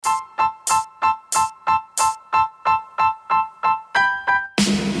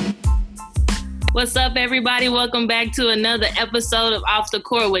What's up, everybody? Welcome back to another episode of Off the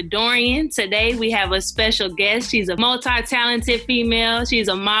Court with Dorian. Today, we have a special guest. She's a multi-talented female. She's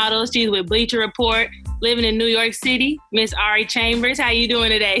a model. She's with Bleacher Report, living in New York City. Miss Ari Chambers, how you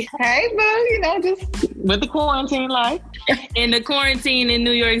doing today? Hey, boo, just with the quarantine life. And the quarantine in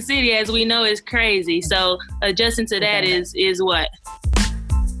New York City, as we know, is crazy. So adjusting to that is what?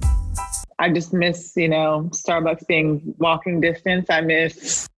 I just miss, Starbucks being walking distance. I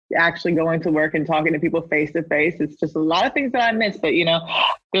miss actually going to work and talking to people face to face. It's just a lot of things that I miss, but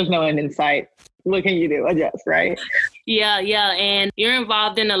there's no end in sight. What can you do? Adjust, right? Yeah. And you're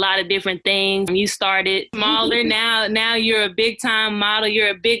involved in a lot of different things. You started smaller. Now you're a big time model.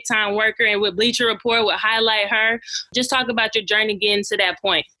 You're a big time worker. And with Bleacher Report, with Highlight Her, just talk about your journey getting to that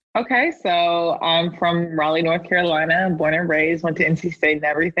point. Okay, so I'm from Raleigh, North Carolina, born and raised, went to NC State and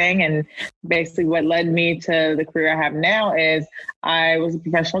everything. And basically what led me to the career I have now is I was a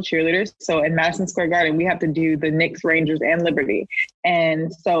professional cheerleader. So in Madison Square Garden, we have to do the Knicks, Rangers, and Liberty.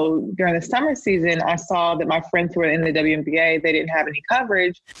 And so during the summer season, I saw that my friends who were in the WNBA, they didn't have any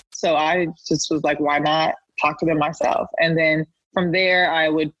coverage. So I just was like, why not talk to them myself? And then from there, I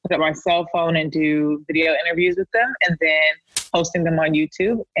would put up my cell phone and do video interviews with them, and then posting them on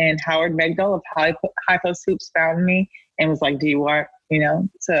YouTube. And Howard Megdal of High Post Hoops found me and was like, do you want,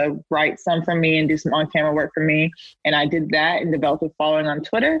 to write some for me and do some on-camera work for me? And I did that and developed a following on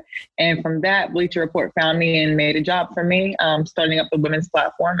Twitter. And from that, Bleacher Report found me and made a job for me, starting up the women's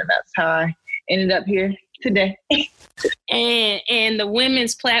platform. And that's how I ended up here today. And the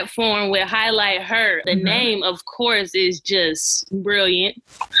women's platform will Highlight Her. The name, of course, is just brilliant.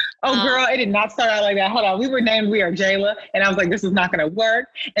 Oh, girl, it did not start out like that. Hold on. We were named We Are Jayla, and I was like, this is not going to work.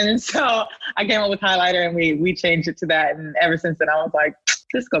 And then so I came up with Highlighter, and we changed it to that. And ever since then, I was like,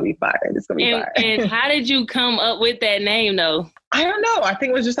 this is going to be fire. This is going to be fire. And how did you come up with that name, though? I don't know. I think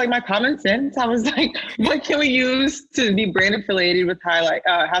it was just like my common sense. I was like, what can we use to be brand affiliated with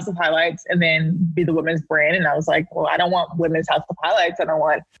House of Highlights and then be the women's brand? And I was like, well, I don't want women's House of Highlights. I don't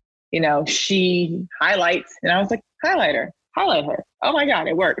want, she highlights. And I was like, Highlight Her. Oh my God,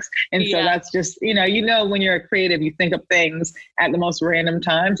 it works. And so that's just, when you're a creative, you think of things at the most random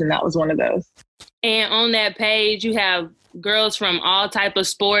times. And that was one of those. And on that page, you have girls from all type of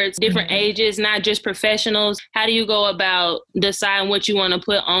sports, different ages, not just professionals. How do you go about deciding what you want to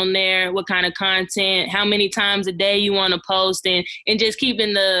put on there? What kind of content, how many times a day you want to post, and just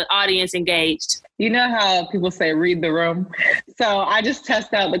keeping the audience engaged? You know how people say, read the room. So I just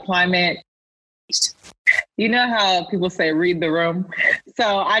test out the climate. You know how people say, read the room.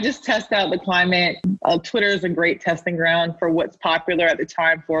 So I just test out the climate. Twitter is a great testing ground for what's popular at the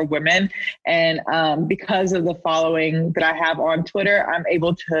time for women. And because of the following that I have on Twitter, I'm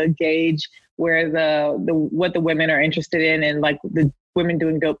able to gauge where what the women are interested in and like the women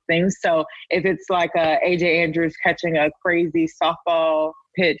doing dope things. So if it's like AJ Andrews catching a crazy softball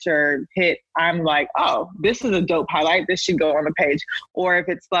pitch or hit, I'm like, oh, this is a dope highlight. This should go on the page. Or if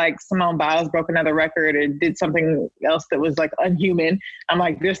it's like Simone Biles broke another record or did something else that was like unhuman, I'm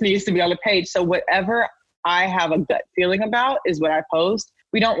like, this needs to be on the page. So whatever I have a gut feeling about is what I post.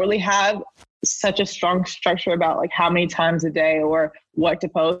 We don't really have such a strong structure about like how many times a day or what to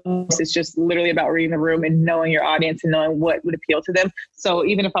post. It's just literally about reading the room and knowing your audience and knowing what would appeal to them. So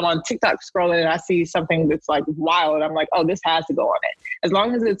even if I'm on TikTok scrolling and I see something that's like wild, I'm like, oh, this has to go on it. As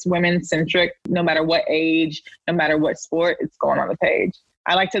long as it's women centric, no matter what age, no matter what sport, it's going on the page.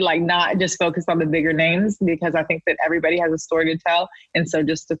 I like to not just focus on the bigger names because I think that everybody has a story to tell. And so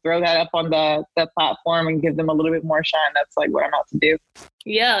just to throw that up on the platform and give them a little bit more shine, that's like what I'm out to do.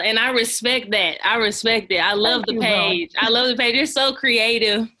 Yeah. And I respect that. I respect it. I love the page. I love the page. You're so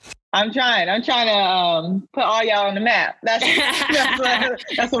creative. I'm trying to put all y'all on the map. That's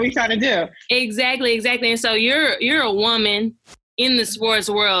what we're trying to do. Exactly. And so you're a woman in the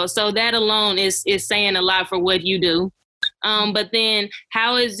sports world. So that alone is saying a lot for what you do. But then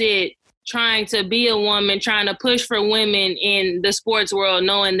how is it trying to be a woman, trying to push for women in the sports world,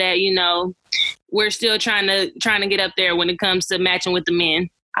 knowing that, we're still trying to get up there when it comes to matching with the men?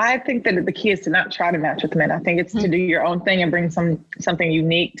 I think that the key is to not try to match with men. I think it's to do your own thing and bring something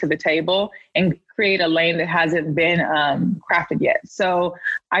unique to the table and create a lane that hasn't been crafted yet. So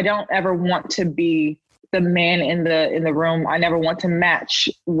I don't ever want to be the man in the room. I never want to match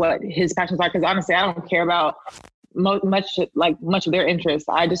what his passions are, because honestly, I don't care about much of their interests.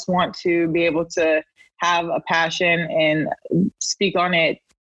 I just want to be able to have a passion and speak on it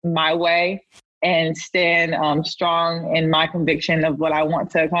my way and stand strong in my conviction of what I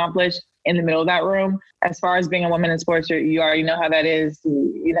want to accomplish in the middle of that room. As far as being a woman in sports, you already know how that is.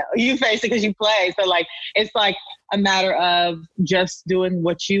 You face it because you play. So it's a matter of just doing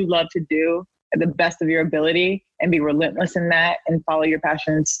what you love to do at the best of your ability and be relentless in that and follow your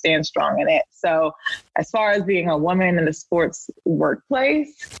passion and stand strong in it. So as far as being a woman in the sports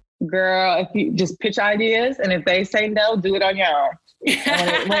workplace, girl, if you just pitch ideas and if they say no, do it on your own.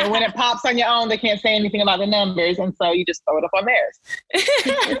 when it pops on your own, they can't say anything about the numbers. And so you just throw it up on theirs.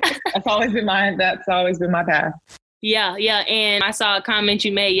 That's always been my path. Yeah. And I saw a comment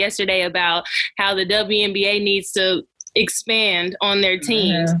you made yesterday about how the WNBA needs to expand on their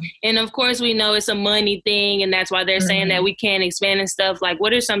teams. Mm-hmm. And of course, we know it's a money thing, and that's why they're saying that we can't expand and stuff. Like,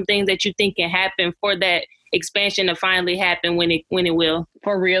 what are some things that you think can happen for that expansion to finally happen when it will?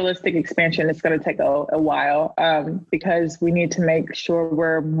 For realistic expansion, it's going to take a while because we need to make sure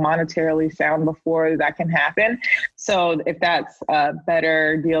we're monetarily sound before that can happen. So if that's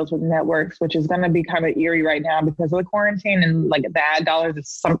better deals with networks, which is going to be kind of eerie right now because of the quarantine and like the ad dollars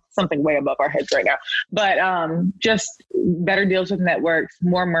is something way above our heads right now. But just better deals with networks,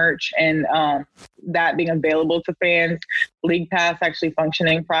 more merch, and that being available to fans, League Pass actually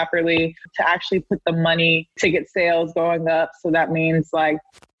functioning properly to actually put the money, ticket sales going up. So that means like,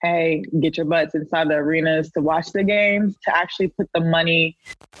 hey, get your butts inside the arenas to watch the games, to actually put the money,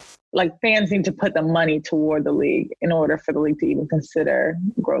 like fans need to put the money toward the league in order for the league to even consider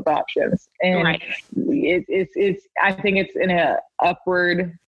growth options. And it's I think it's in a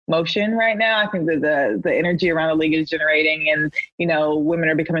upward motion right now. I think that the energy around the league is generating, and women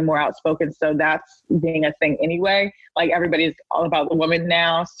are becoming more outspoken. So that's being a thing anyway. Like everybody's all about the woman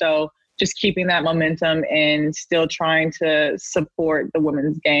now. So just keeping that momentum and still trying to support the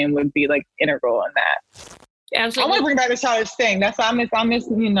women's game would be like integral in that. Absolutely. I want to bring back the Charlotte Sting. That's why I miss my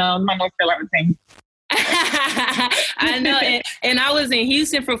North Carolina team. I know, and I was in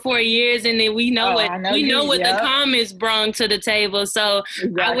Houston for 4 years, and then we know what the comments brought to the table. So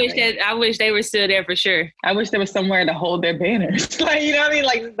exactly. I wish they were still there for sure. I wish there was somewhere to hold their banners, like you know what I mean,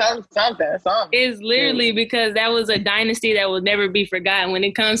 like something. It's literally because that was a dynasty that will never be forgotten when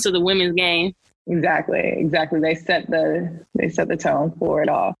it comes to the women's game. Exactly. They set the tone for it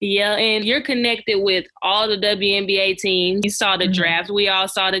all. Yeah, and you're connected with all the WNBA teams. You saw the draft. We all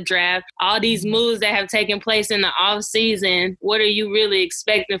saw the draft. All these moves that have taken place in the off season. What are you really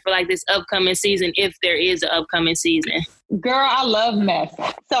expecting for like this upcoming season, if there is an upcoming season? Girl, I love mess.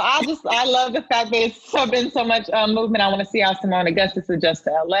 So I love the fact that it's been so much movement. I want to see how Simone Augustus adjusts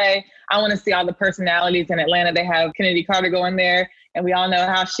to LA. I want to see all the personalities in Atlanta. They have Kennedy Carter going there, and we all know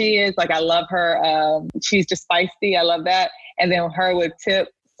how she is. Like, I love her. She's just feisty. I love that. And then her with Tip,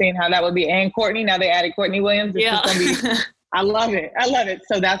 seeing how that would be. And Courtney, now they added Courtney Williams. I love it.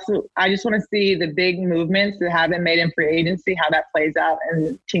 So I just want to see the big movements that have been made in free agency, how that plays out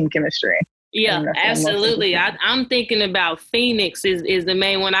in team chemistry. Yeah, absolutely. I'm thinking about Phoenix is the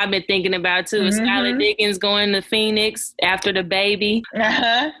main one I've been thinking about too. Mm-hmm. Skylar Diggins going to Phoenix after the baby.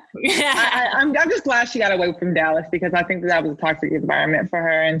 I'm just glad she got away from Dallas because I think that was a toxic environment for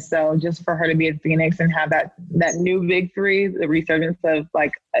her. And so just for her to be in Phoenix and have that new big three, the resurgence of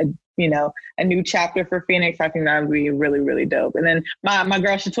like a new chapter for Phoenix, I think that would be really, really dope. And then my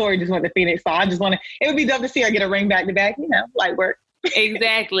girl Shatori just went to Phoenix. So it would be dope to see her get a ring back to back, light work.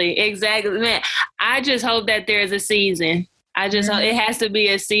 Exactly. Man, I just hope that there's a season. I just hope it has to be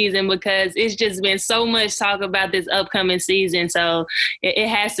a season because it's just been so much talk about this upcoming season. So it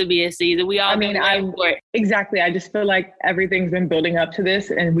has to be a season. We all exactly. I just feel like everything's been building up to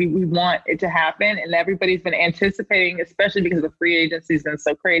this and we want it to happen. And everybody's been anticipating, especially because the free agency has been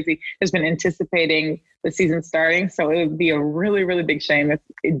so crazy, has been anticipating the season starting. So it would be a really, really big shame if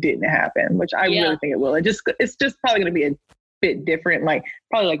it didn't happen, which I really think it will. It's just probably going to be a bit different, like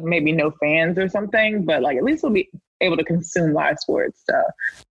probably like maybe no fans or something, but like at least we'll be able to consume live sports. So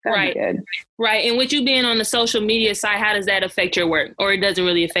that'd be good. Right. And with you being on the social media side, how does that affect your work? Or it doesn't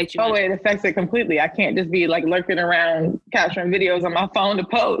really affect you? Oh, it affects it completely. I can't just be like lurking around capturing videos on my phone to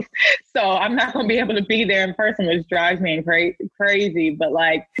post. So I'm not going to be able to be there in person, which drives me crazy. But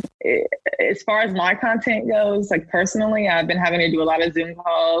like, as far as my content goes, like personally, I've been having to do a lot of Zoom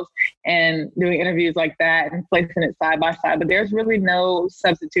calls and doing interviews like that and placing it side by side. But there's really no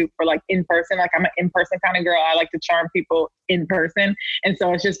substitute for like in person. Like I'm an in-person kind of girl. I like to charm people in person. And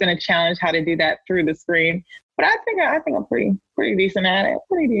so it's just been a challenge how to do that through the screen. But I think I'm pretty decent at it.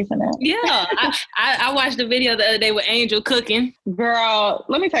 Yeah. I watched the video the other day with Angel cooking. Girl,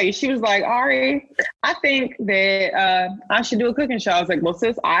 let me tell you, she was like, Ari, I think that I should do a cooking show. I was like, well,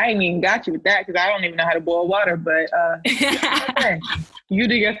 sis, I ain't even got you with that because I don't even know how to boil water, but you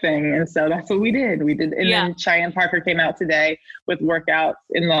do your thing. And so that's what we did. Then Cheyenne Parker came out today with workouts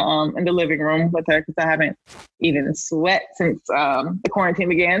in the living room with her because I haven't even sweat since the quarantine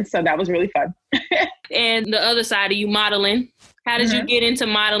began. So that was really fun. And the other side of you, modeling. How did you get into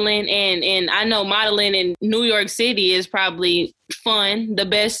modeling? And I know modeling in New York City is probably fun, the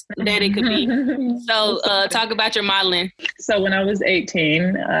best that it could be. So talk about your modeling. So when I was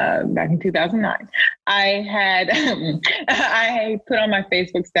 18, back in 2009, I had I put on my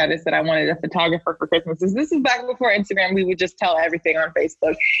Facebook status that I wanted a photographer for Christmas. This is back before Instagram. We would just tell everything on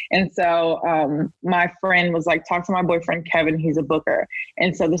Facebook. And so my friend was like, talk to my boyfriend, Kevin. He's a booker.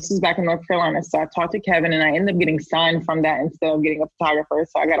 And so this was back in North Carolina. So I talked to Kevin and I ended up getting signed from that instead of getting a photographer.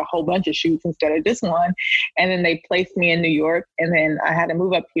 So I got a whole bunch of shoots instead of just one. And then they placed me in New York. And then I had to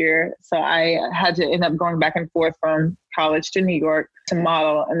move up here. So I had to end up going back and forth from college to New York to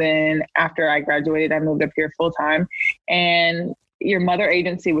model. And then after I graduated, I moved up here full time. And your mother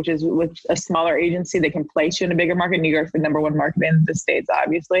agency, which is with a smaller agency, they can place you in a bigger market. New York's the number one market in the States,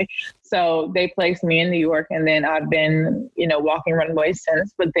 obviously. So they placed me in New York, and then I've been, walking runways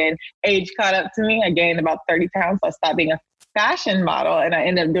since. But then age caught up to me. I gained about 30 pounds. So I stopped being a fashion model and I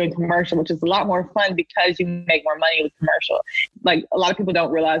ended up doing commercial, which is a lot more fun because you make more money with commercial. Like a lot of people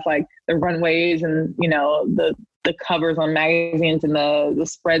don't realize like the runways and, the covers on magazines and the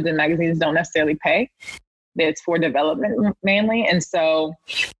spreads in magazines don't necessarily pay. It's for development mainly. And so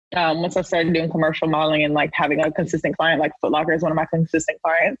once I started doing commercial modeling and like having a consistent client, like Foot Locker is one of my consistent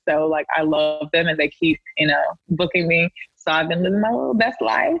clients. So like I love them and they keep, booking me. So I've been living my little best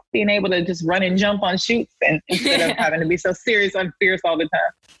life, being able to just run and jump on shoots and instead of having to be so serious and fierce all the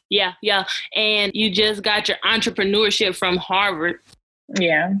time. Yeah. And you just got your entrepreneurship from Harvard.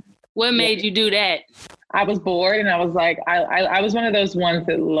 Yeah. What made you do that? I was bored and I was like, I was one of those ones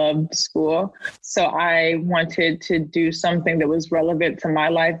that loved school. So I wanted to do something that was relevant to my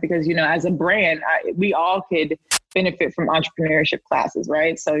life because, as a brand, we all could benefit from entrepreneurship classes,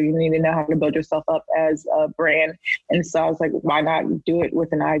 right? So you need to know how to build yourself up as a brand. And so I was like, why not do it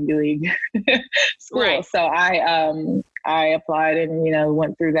with an Ivy League school? Right. So I applied and,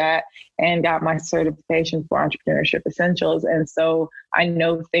 went through that and got my certification for Entrepreneurship Essentials. And so I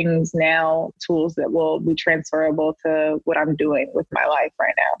know things now, tools that will be transferable to what I'm doing with my life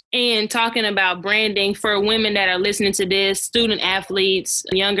right now. And talking about branding for women that are listening to this, student athletes,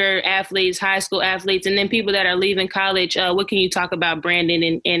 younger athletes, high school athletes, and then people that are leaving college, what can you talk about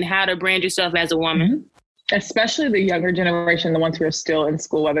branding and how to brand yourself as a woman? Mm-hmm. Especially the younger generation, the ones who are still in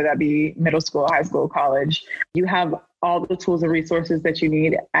school, whether that be middle school, high school, college, you have all the tools and resources that you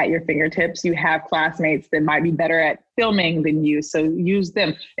need at your fingertips. You have classmates that might be better at filming than you, so use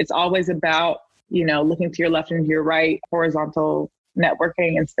them. It's always about, looking to your left and to your right, horizontal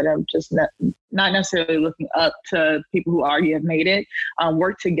networking instead of just not necessarily looking up to people who already have made it.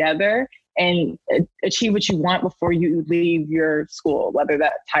 Work together and achieve what you want before you leave your school, whether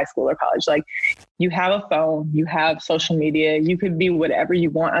that's high school or college. Like you have a phone, you have social media, you could be whatever you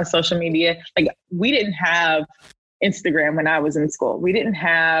want on social media. Like we didn't have Instagram when I was in school. We didn't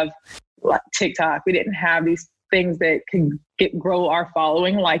have like TikTok. We didn't have these things that could grow our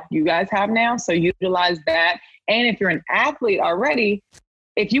following like you guys have now. So utilize that. And if you're an athlete already,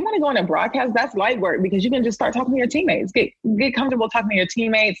 if you want to go into broadcast, that's light work because you can just start talking to your teammates. Get comfortable talking to your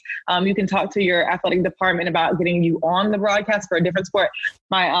teammates. You can talk to your athletic department about getting you on the broadcast for a different sport.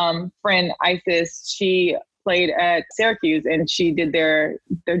 My friend Isis, she played at Syracuse and she did their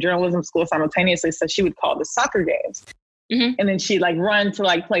journalism school simultaneously. So she would call the soccer games. Mm-hmm. And then she'd like run to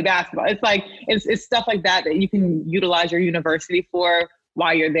like play basketball. It's like, it's stuff like that you can utilize your university for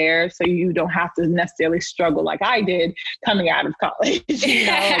while you're there. So you don't have to necessarily struggle like I did coming out of college.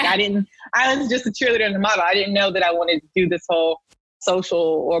 I was just a cheerleader and a model. I didn't know that I wanted to do this whole social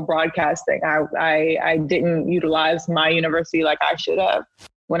or broadcasting. I didn't utilize my university like I should have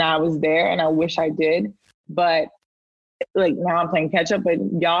when I was there. And I wish I did, but like now I'm playing catch up, but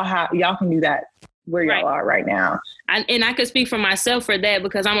y'all can do that where y'all are right now. And I could speak for myself for that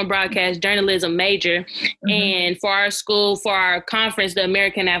because I'm a broadcast journalism major. Mm-hmm. And for our school, for our conference, the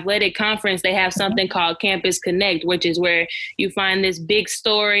American Athletic Conference, they have something called Campus Connect, which is where you find this big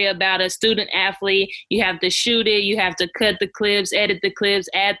story about a student athlete. You have to shoot it. You have to cut the clips, edit the clips,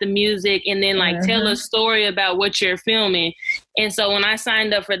 add the music, and then like tell a story about what you're filming. And so when I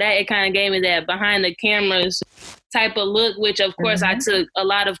signed up for that, it kind of gave me that behind the cameras type of look, which of course I took a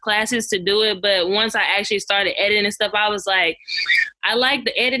lot of classes to do it. But once I actually started editing and stuff, I was like, I like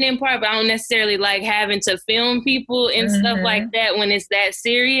the editing part, but I don't necessarily like having to film people and stuff like that when it's that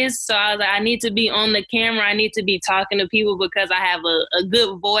serious. So I was like, I need to be on the camera. I need to be talking to people because I have a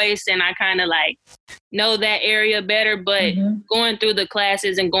good voice and I kind of like know that area better. But going through the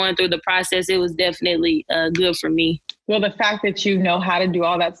classes and going through the process, it was definitely good for me. Well, the fact that you know how to do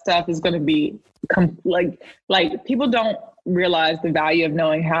all that stuff is going to be like people don't realize the value of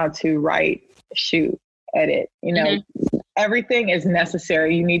knowing how to write, shoot, edit. everything is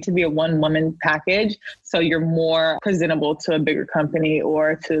necessary. You need to be a one-woman package, so you're more presentable to a bigger company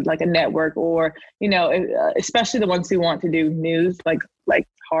or to like a network, or, you know, especially the ones who want to do news, like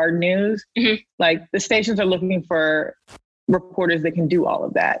hard news. Mm-hmm. Like the stations are looking for reporters that can do all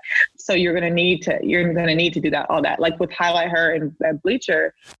of that. So you're going to need to do that, all that. Like with Highlight Her and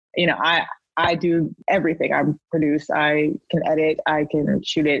Bleacher, you know, I do everything. I produce, I can edit, I can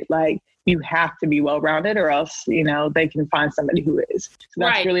shoot it. Like, you have to be well-rounded, or else, you know, they can find somebody who is. So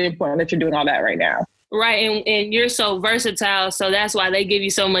that's really important that you're doing all that right now. Right. And you're so versatile. So that's why they give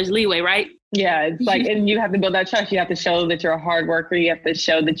you so much leeway, right? Yeah. It's like, and you have to build that trust. You have to show that you're a hard worker. You have to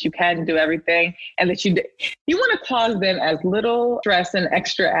show that you can do everything, and that you want to cause them as little stress and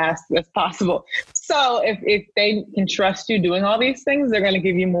extra ask as possible. So if they can trust you doing all these things, they're going to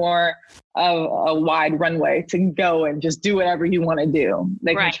give you more of a wide runway to go and just do whatever you want to do.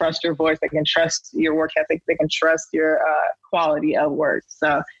 They can trust your voice. They can trust your work ethic. They can trust your quality of work.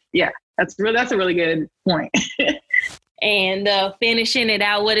 So yeah, that's a really good point. And finishing it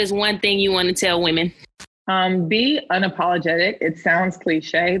out, what is one thing you want to tell women? Be unapologetic. It sounds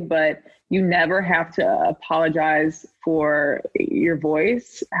cliche, but you never have to apologize for your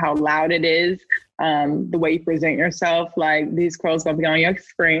voice, how loud it is, the way you present yourself. Like, these curls gonna be on your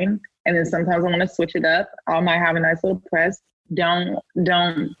screen, and then sometimes I want to switch it up. I might have a nice little press. Don't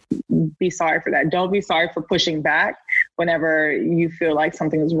be sorry for that. Don't be sorry for pushing back whenever you feel like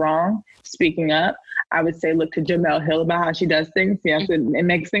something is wrong. Speaking up. I would say look to Jemele Hill about how she does things. Yes, it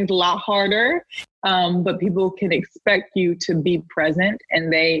makes things a lot harder, but people can expect you to be present,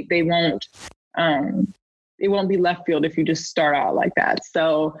 and they won't. It won't be left field if you just start out like that.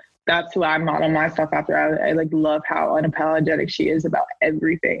 So that's who I model myself after. I like love how unapologetic she is about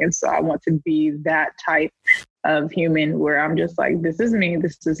everything, and so I want to be that type of human where I'm just like, this is me.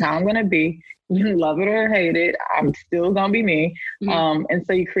 This is how I'm gonna be. You love it or hate it, I'm still gonna be me. Mm-hmm. And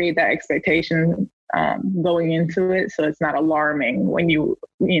so you create that expectation going into it, so it's not alarming when you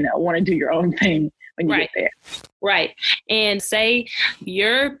want to do your own thing when you get there. Right. And say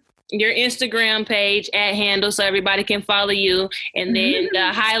your Instagram page @handle, so everybody can follow you, and then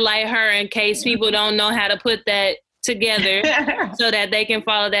Highlight Her, in case people don't know how to put that together, so that they can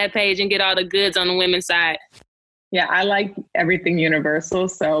follow that page and get all the goods on the women's side. Yeah, I like everything universal.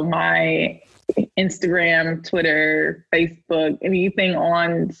 So my Instagram, Twitter, Facebook, anything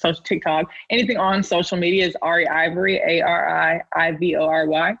on social, TikTok, anything on social media is Ari Ivory,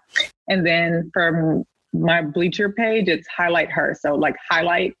 ARIIVORY. And then for my Bleacher page, it's Highlight Her. So like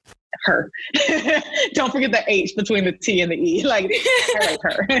Highlight Her. Don't forget the H between the T and the E, like Highlight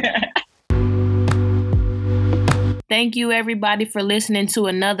Her. Thank you, everybody, for listening to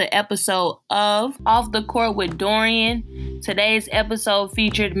another episode of Off the Court with Dorian. Today's episode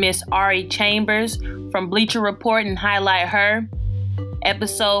featured Miss Ari Chambers from Bleacher Report and Highlight Her.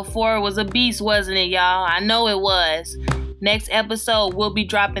 Episode 4 was a beast, wasn't it, y'all? I know it was. Next episode will be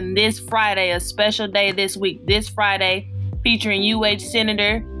dropping this Friday, a special day this week, this Friday, featuring UH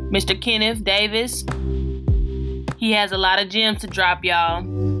Senator Mr. Kenneth Davis. He has a lot of gems to drop, y'all.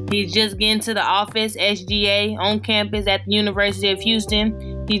 He's just getting to the office, SGA, on campus at the University of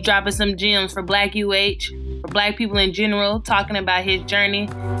Houston. He's dropping some gems for Black UH, for Black people in general, talking about his journey.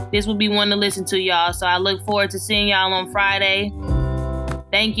 This will be one to listen to, y'all. So I look forward to seeing y'all on Friday.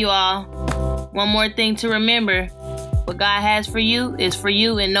 Thank you all. One more thing to remember. What God has for you is for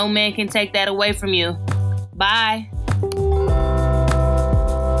you, and no man can take that away from you. Bye.